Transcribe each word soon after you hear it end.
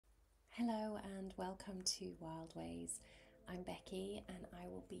Hello and welcome to Wild Ways. I'm Becky and I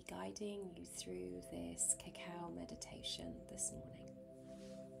will be guiding you through this cacao meditation this morning.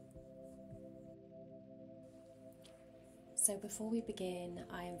 So before we begin,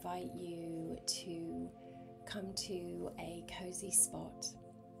 I invite you to come to a cozy spot,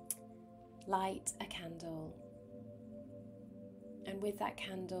 light a candle, and with that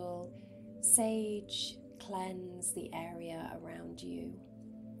candle, sage cleanse the area around you.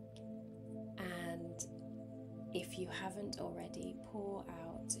 And if you haven't already, pour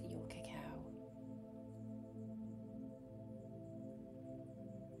out your cacao.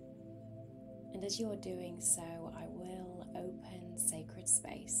 And as you're doing so, I will open sacred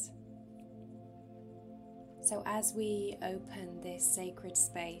space. So as we open this sacred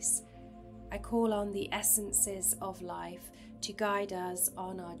space, I call on the essences of life to guide us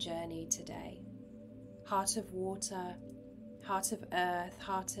on our journey today. Heart of water, heart of earth,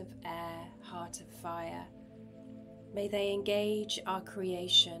 heart of air, heart of fire. May they engage our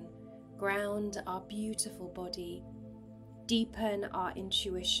creation, ground our beautiful body, deepen our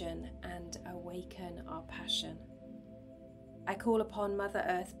intuition, and awaken our passion. I call upon Mother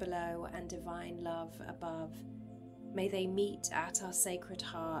Earth below and divine love above. May they meet at our sacred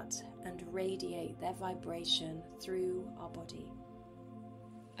heart and radiate their vibration through our body.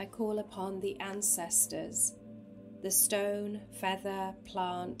 I call upon the ancestors, the stone, feather,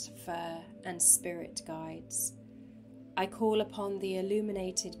 plant, fir, and spirit guides. I call upon the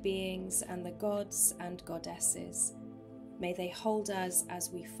illuminated beings and the gods and goddesses. May they hold us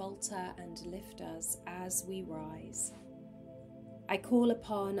as we falter and lift us as we rise. I call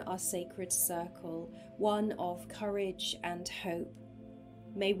upon our sacred circle, one of courage and hope.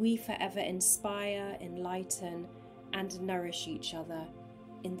 May we forever inspire, enlighten, and nourish each other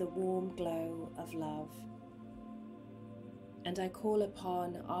in the warm glow of love. And I call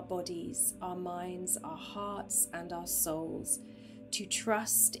upon our bodies, our minds, our hearts, and our souls to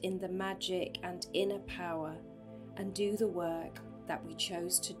trust in the magic and inner power and do the work that we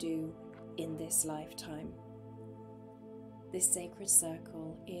chose to do in this lifetime. This sacred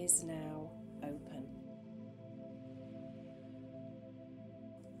circle is now open.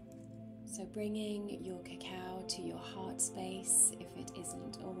 So bringing your cacao to your heart space if it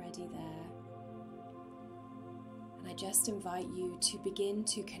isn't already there. And I just invite you to begin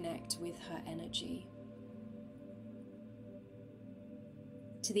to connect with her energy.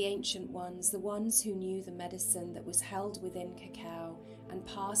 To the ancient ones, the ones who knew the medicine that was held within cacao and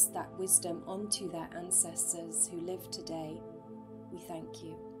passed that wisdom on to their ancestors who live today, we thank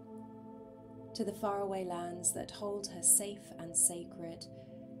you. To the faraway lands that hold her safe and sacred,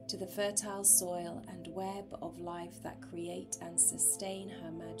 to the fertile soil and web of life that create and sustain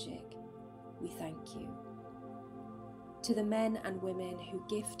her magic, we thank you. To the men and women who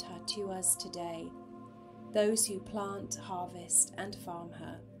gift her to us today, those who plant, harvest, and farm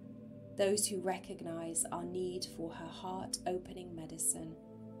her, those who recognize our need for her heart-opening medicine,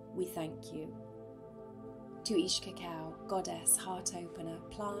 we thank you. To Ish Cacao, goddess, heart-opener,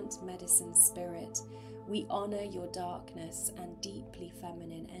 plant medicine spirit, we honor your darkness and deeply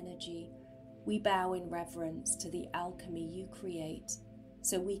feminine energy. We bow in reverence to the alchemy you create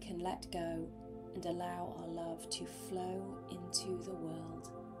so we can let go and allow our love to flow into the world.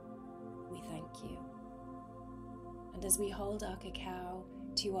 We thank you. And as we hold our cacao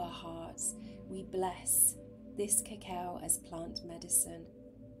to our hearts, we bless this cacao as plant medicine.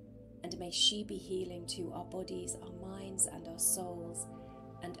 And may she be healing to our bodies, our minds, and our souls,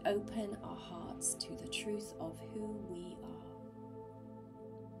 and open our hearts to the truth of who we are.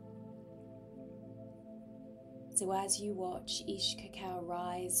 So as you watch Ish Cacao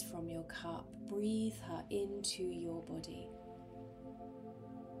rise from your cup, breathe her into your body.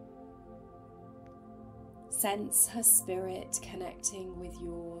 Sense her spirit connecting with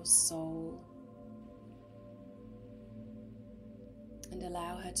your soul. And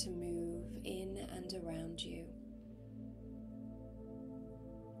allow her to move in and around you.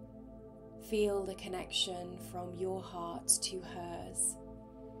 Feel the connection from your heart to hers,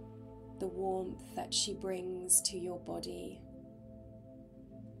 the warmth that she brings to your body,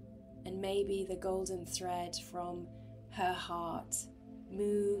 and maybe the golden thread from her heart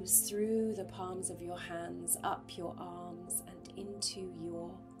moves through the palms of your hands, up your arms, and into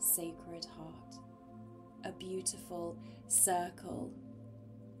your sacred heart. A beautiful circle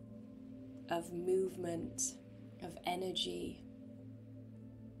of movement, of energy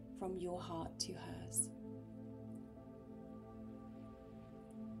from your heart to hers.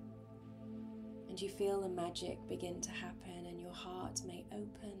 And you feel the magic begin to happen, and your heart may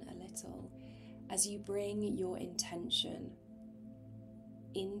open a little as you bring your intention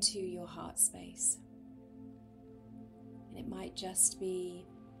into your heart space. And it might just be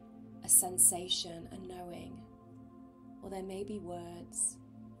a sensation, a knowing, or there may be words.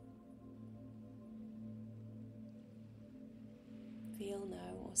 Feel,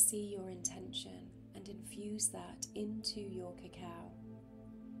 know, or see your intention and infuse that into your cacao.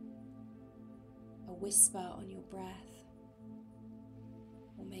 A whisper on your breath,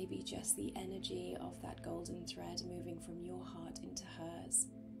 or maybe just the energy of that golden thread moving from your heart into hers.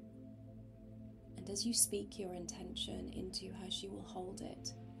 And as you speak your intention into her, she will hold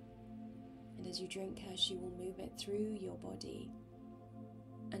it. And as you drink her, she will move it through your body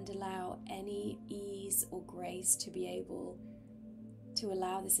and allow any ease or grace to be able to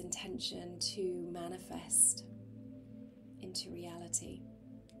allow this intention to manifest into reality.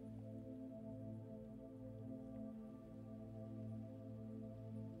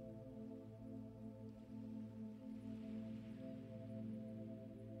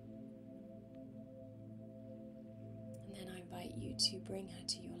 And then I invite you to bring her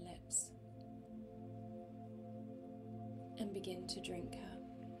to your lips and begin to drink her.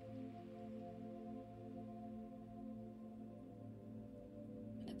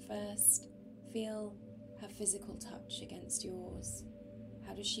 First, feel her physical touch against yours.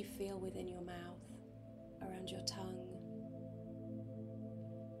 How does she feel within your mouth, around your tongue,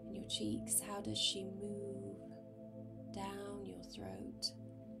 in your cheeks? How does she move down your throat?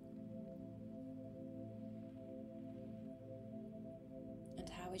 And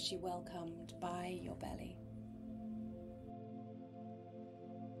how is she welcomed by your belly?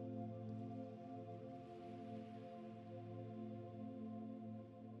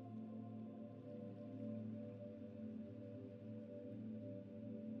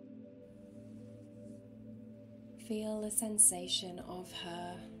 Feel the sensation of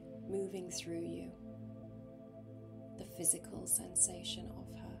her moving through you, the physical sensation of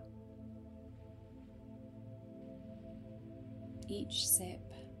her. Each sip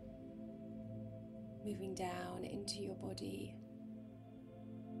moving down into your body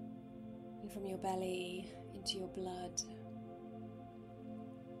and from your belly into your blood,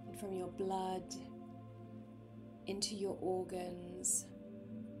 and from your blood into your organs,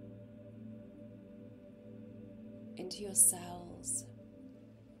 into your cells,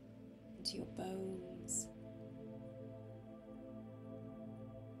 into your bones.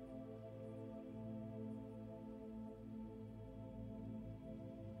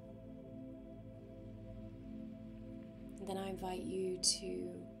 And then I invite you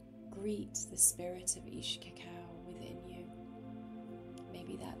to greet the spirit of Ish Cacao within you.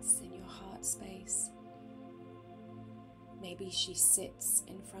 Maybe that's in your heart space. Maybe she sits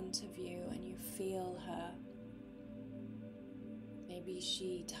in front of you and you feel her. Maybe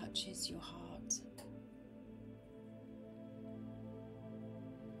she touches your heart.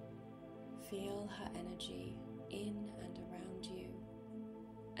 Feel her energy in and around you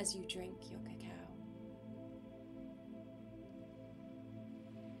as you drink your cacao.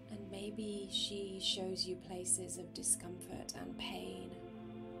 And maybe she shows you places of discomfort and pain.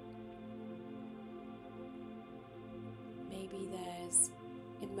 Maybe there's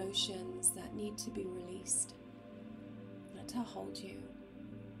emotions that need to be released. Let her hold you.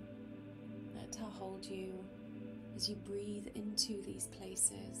 Let her hold you as you breathe into these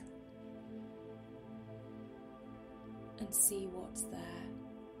places and see what's there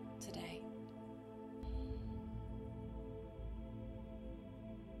today.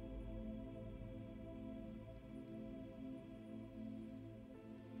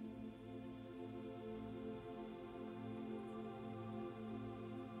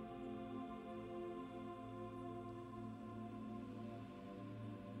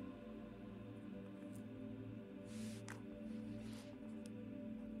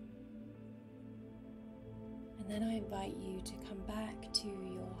 And then I invite you to come back to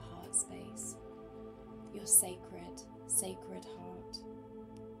your heart space, your sacred heart.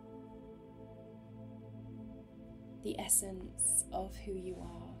 The essence of who you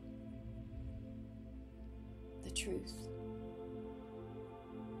are, the truth.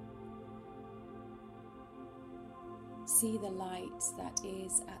 See the light that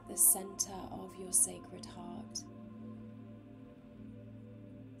is at the center of your sacred heart.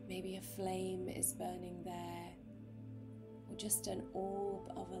 Maybe a flame is burning there, or just an orb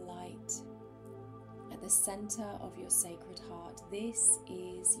of a light at the center of your sacred heart. This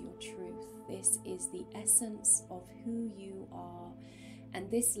is your truth. This is the essence of who you are. And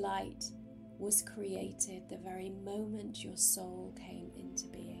this light was created the very moment your soul came into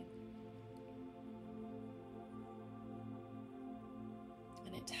being.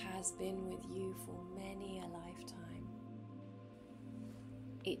 And it has been with you for many a lifetime.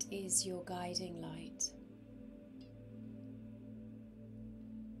 It is your guiding light.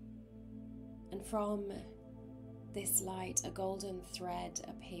 And from this light, a golden thread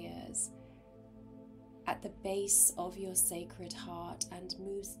appears at the base of your sacred heart and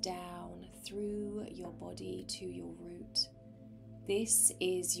moves down through your body to your root. This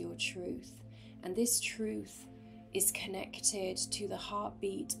is your truth, and this truth is connected to the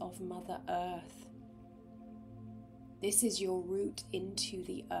heartbeat of Mother Earth. This is your root into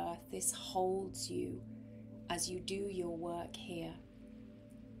the earth. This holds you as you do your work here.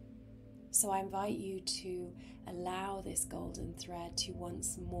 So I invite you to allow this golden thread to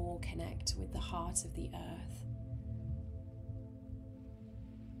once more connect with the heart of the earth.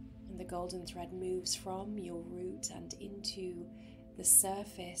 And the golden thread moves from your root and into the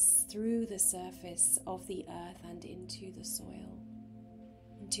surface, through the surface of the earth and into the soil,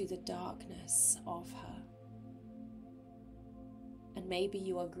 into the darkness of her. And maybe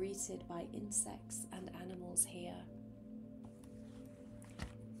you are greeted by insects and animals here.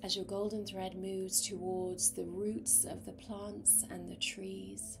 As your golden thread moves towards the roots of the plants and the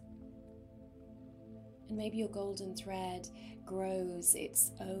trees. And maybe your golden thread grows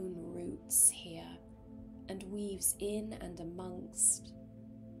its own roots here and weaves in and amongst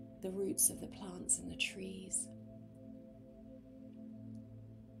the roots of the plants and the trees.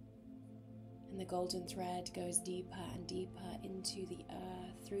 And the golden thread goes deeper and deeper into the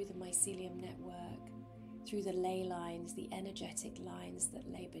earth, through the mycelium network, through the ley lines, the energetic lines that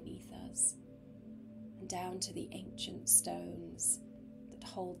lay beneath us, and down to the ancient stones that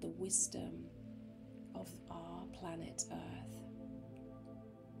hold the wisdom of our planet Earth.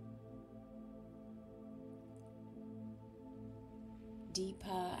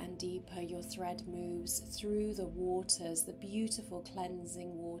 Deeper and deeper your thread moves through the waters, the beautiful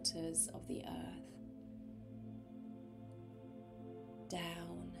cleansing waters of the earth.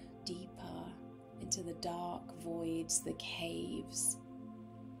 Down deeper into the dark voids, the caves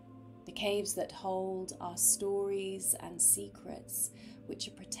that hold our stories and secrets, which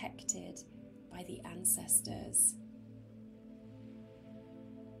are protected by the ancestors.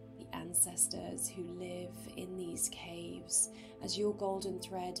 The ancestors who live in these caves, as your golden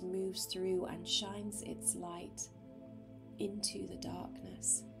thread moves through and shines its light into the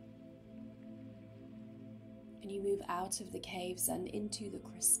darkness. And you move out of the caves and into the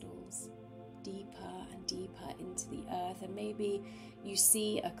crystals, deeper and deeper into the earth, and maybe you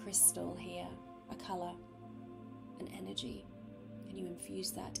see a crystal here, a color, an energy, and you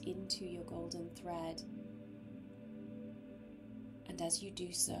infuse that into your golden thread. And as you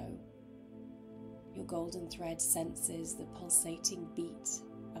do so, your golden thread senses the pulsating beat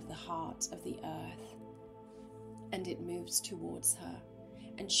of the heart of the earth, and it moves towards her.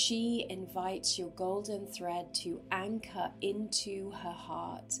 And she invites your golden thread to anchor into her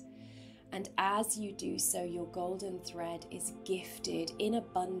heart. And as you do so, your golden thread is gifted in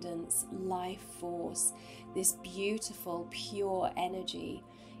abundance, life force. This beautiful, pure energy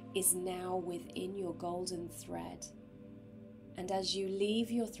is now within your golden thread. And as you leave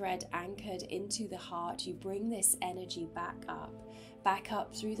your thread anchored into the heart, you bring this energy back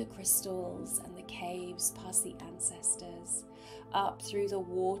up through the crystals and the caves, past the ancestors, up through the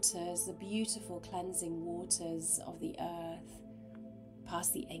waters, the beautiful cleansing waters of the earth,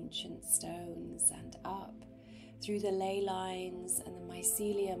 past the ancient stones, and up through the ley lines and the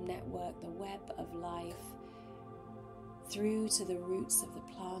mycelium network, the web of life, through to the roots of the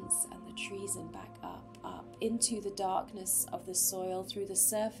plants and the trees, and back up into the darkness of the soil, through the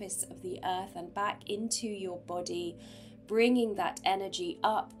surface of the earth and back into your body, bringing that energy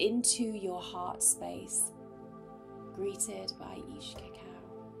up into your heart space, greeted by Cacao.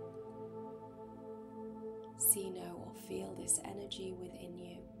 See, know, or feel this energy within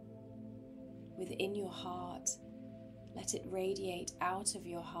you, within your heart. Let it radiate out of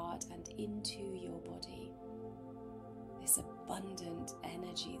your heart and into your body. This abundant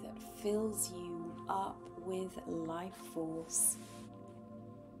energy that fills you up with life force.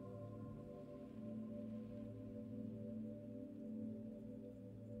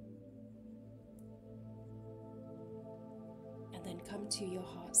 And then come to your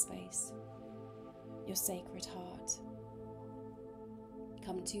heart space, your sacred heart.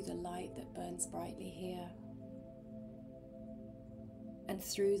 Come to the light that burns brightly here. And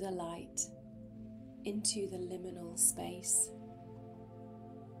through the light, into the liminal space,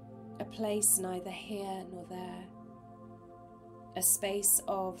 a place neither here nor there, a space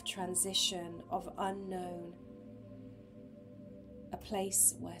of transition, of unknown, a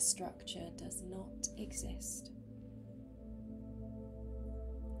place where structure does not exist.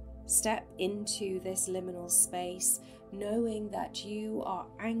 Step into this liminal space, knowing that you are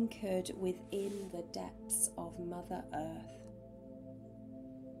anchored within the depths of Mother Earth.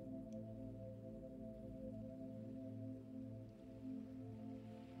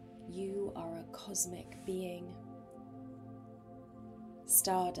 You are a cosmic being,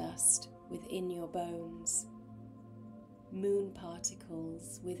 stardust within your bones, moon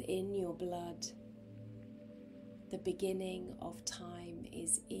particles within your blood. The beginning of time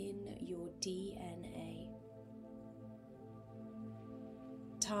is in your DNA.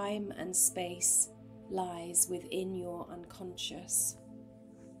 Time and space lies within your unconscious.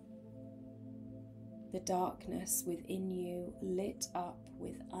 The darkness within you lit up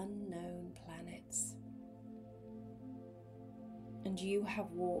with unknown planets. And you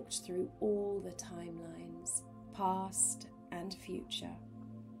have walked through all the timelines, past and future.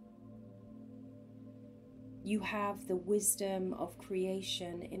 You have the wisdom of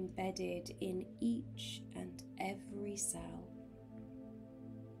creation embedded in each and every cell.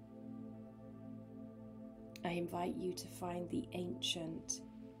 I invite you to find the ancient,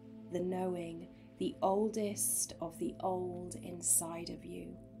 the knowing, the oldest of the old inside of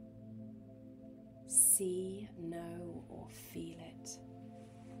you. See, know, or feel it.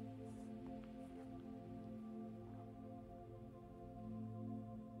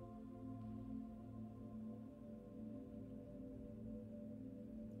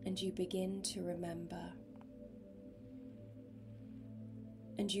 And you begin to remember.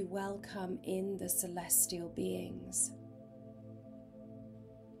 And you welcome in the celestial beings,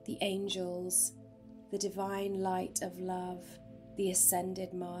 the angels, the divine light of love, the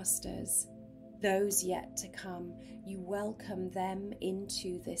ascended masters, those yet to come. You welcome them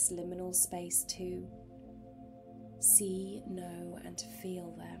into this liminal space too. See, know, and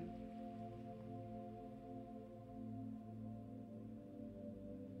feel them.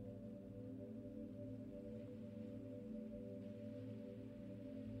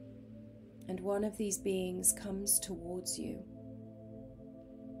 And one of these beings comes towards you,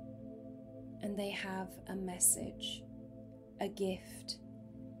 and they have a message, a gift,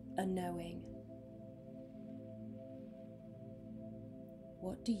 a knowing.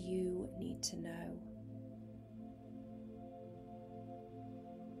 What do you need to know?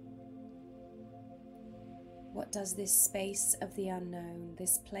 What does this space of the unknown,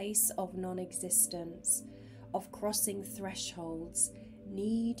 this place of non-existence, of crossing thresholds,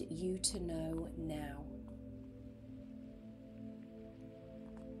 need you to know now?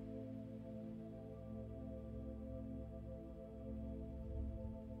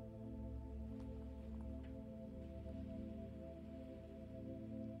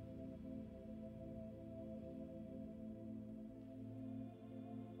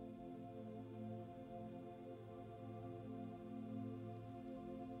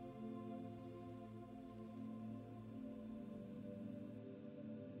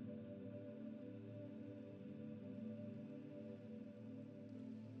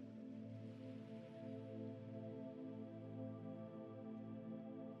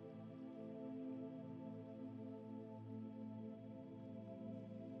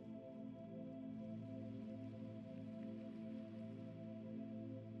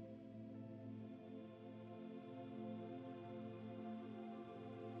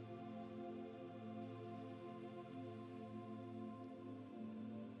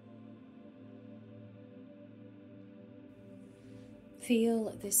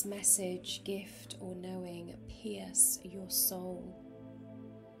 Feel this message, gift, or knowing pierce your soul.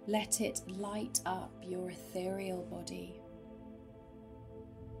 Let it light up your ethereal body.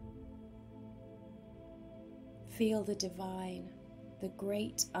 Feel the divine, the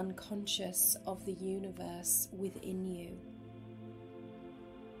great unconscious of the universe within you,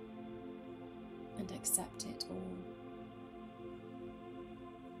 and accept it all.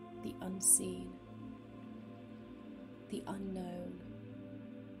 The unseen, the unknown,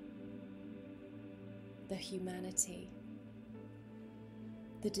 the humanity,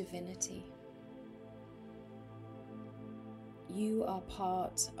 the divinity. You are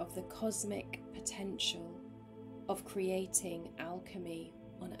part of the cosmic potential of creating alchemy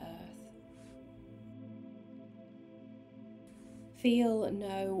on earth. Feel,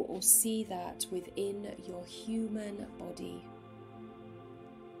 know, or see that within your human body.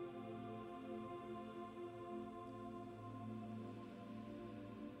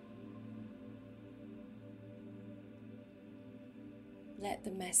 Let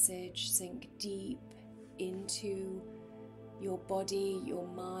the message sink deep into your body, your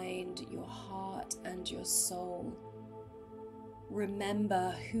mind, your heart, and your soul.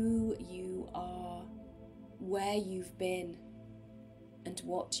 Remember who you are, where you've been, and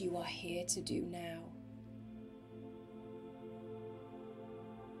what you are here to do now.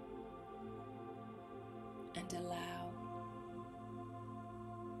 And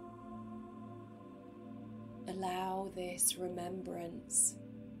allow this remembrance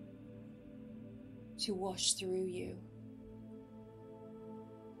to wash through you.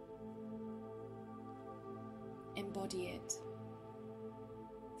 Embody it.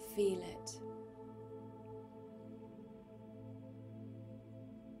 Feel it.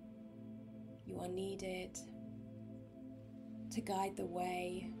 You are needed to guide the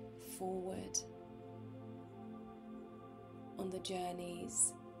way forward on the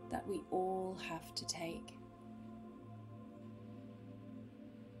journeys that we all have to take.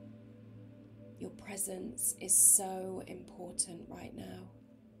 Your presence is so important right now.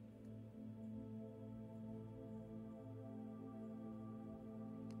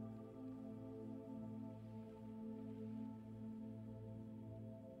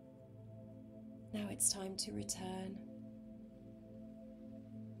 Now it's time to return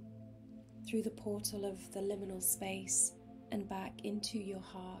through the portal of the liminal space and back into your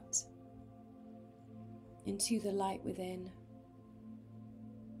heart, into the light within,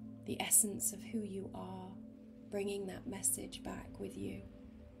 the essence of who you are, bringing that message back with you.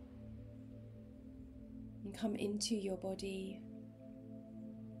 And come into your body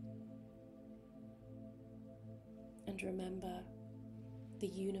and remember the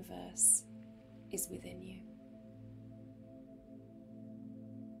universe is within you.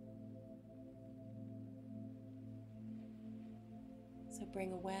 So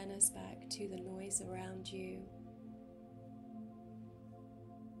bring awareness back to the noise around you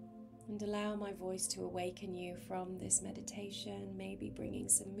and allow my voice to awaken you from this meditation, maybe bringing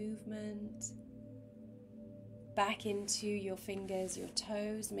some movement back into your fingers, your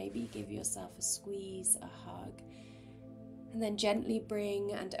toes. Maybe give yourself a squeeze, a hug. And then gently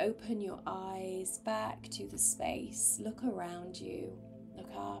bring and open your eyes back to the space. Look around you. Look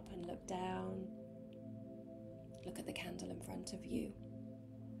up and look down. Look at the candle in front of you.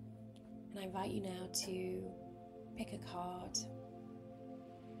 And I invite you now to pick a card,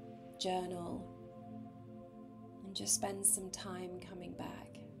 journal, and just spend some time coming back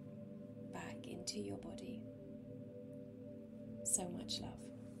into your body. So much love.